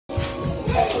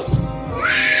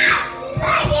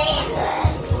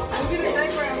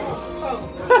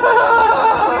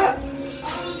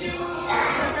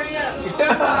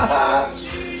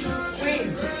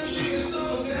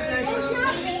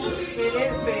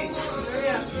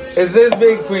It's this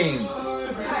big, Queen.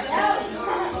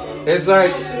 It's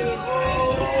like.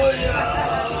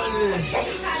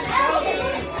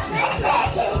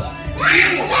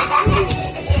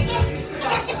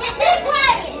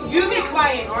 You be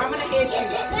quiet or I'm gonna hit you.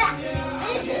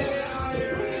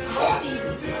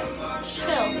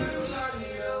 Chill.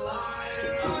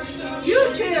 You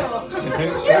chill.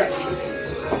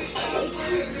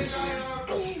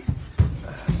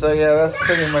 So yeah, that's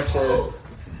pretty much it.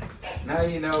 Now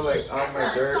you know, like all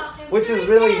my dirt, which is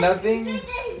really nothing,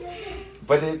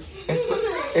 but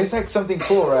it's like something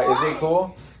cool, right? Is it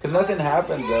cool? Because nothing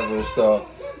happens ever. So,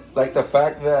 like the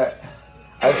fact that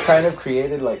I've kind of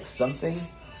created like something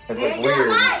is like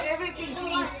weird. Everything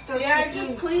clean. Yeah,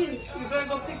 just clean. You better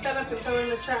go pick that up and throw it in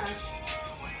the trash.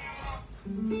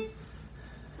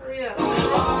 Hurry up.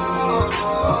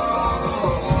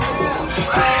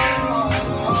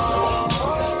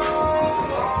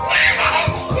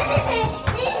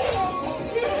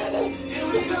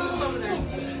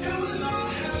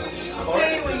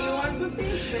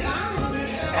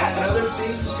 Another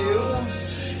thing too,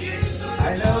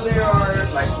 I know there are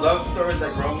like love stories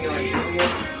like Romeo and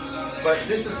Juliet, but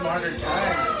this is modern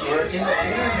times where in the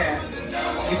internet,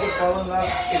 people fall in love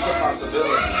is a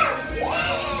possibility.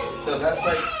 So that's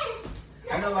like,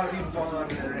 I know a lot of people fall in love on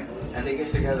the internet and they get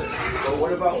together. But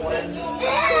what about one story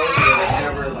where they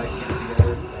never like get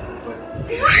together? But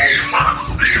like,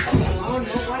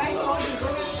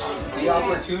 the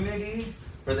opportunity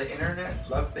for the internet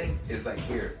love thing is like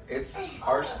here. It's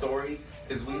our story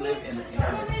because we live in the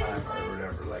internet time or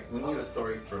whatever. Like we need a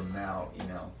story from now, you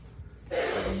know,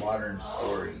 like a modern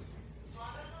story.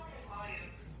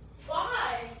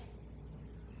 Why?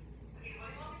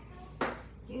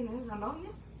 You know, la novia?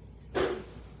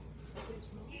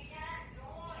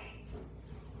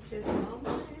 His mom?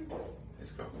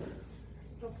 His girlfriend.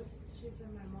 She said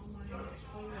my mom might or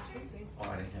something. Oh,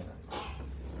 I didn't hear that.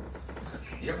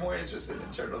 You're more interested in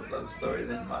Turtle's love story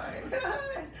than mine.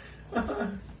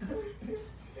 Little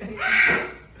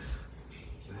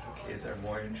kids are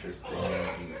more interesting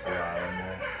than you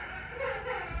are.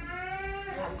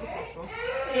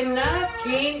 Enough,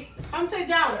 King. Come sit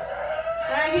down.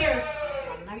 Right here.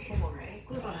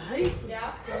 Ay,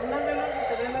 unas de las que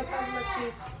te dé la tabla aquí.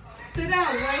 Sit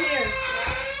down right here.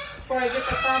 Before I get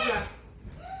the tabla.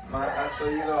 Ma, ¿has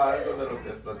oído algo de lo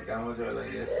que platicamos yo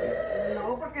de Jessie?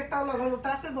 No, porque he estado cuando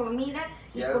estás dormida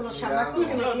y Ya con los has chamacos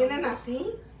que me mirado. tienen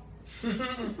así,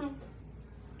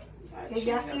 que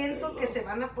ya siento que se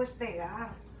van a pues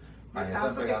pegar. De Ah, ya están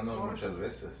tanto que pegando corren. muchas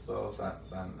veces, todos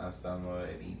están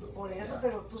heridos. Por eso, Ya.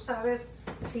 pero tú sabes,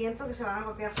 siento que se van a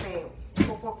golpear feo.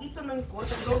 Por poquito no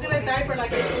importa. Go get a diaper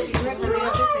like I told you. Un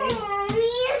accidente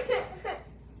feo.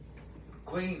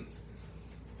 Queen,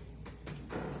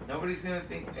 nobody's gonna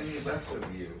think any less of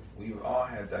you. We've all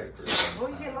had diapers.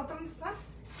 Oye, ¿el otro dónde está?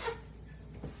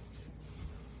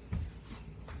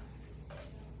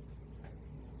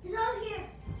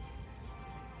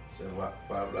 So what?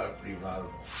 Fue a hablar privado.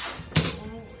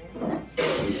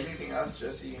 Anything else,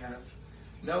 Jesse? You have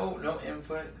no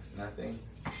input, nothing.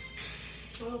 I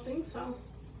don't think so.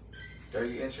 Are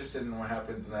you interested in what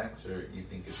happens next, or you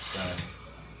think it's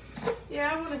done?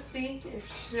 Yeah, I want to see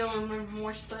if she'll remember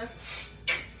more stuff.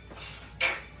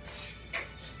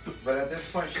 But at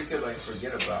this point, she could like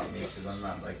forget about me because I'm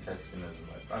not like texting as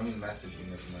much. I mean,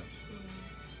 messaging as much.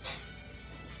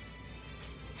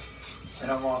 And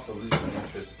I'm also losing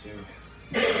interest too.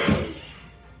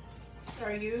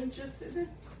 Are you interested in?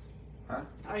 Huh?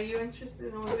 Are you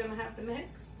interested in what's gonna happen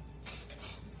next?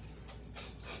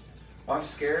 Well, I'm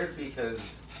scared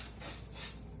because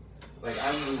like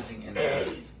I'm losing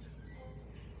interest.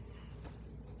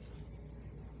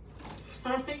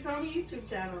 I'll make her own YouTube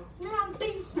channel.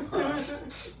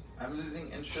 I'm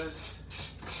losing interest,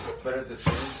 but at the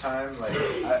same time, like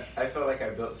I felt like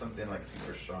I built something like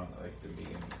super strong at like the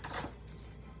beginning.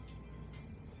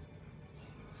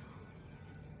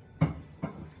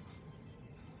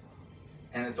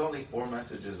 And it's only 4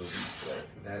 messages a week.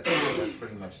 Like that's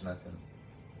pretty much nothing.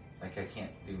 Like I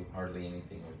can't do hardly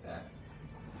anything with that.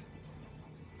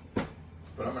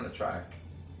 But I'm gonna try.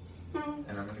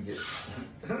 And I'm gonna get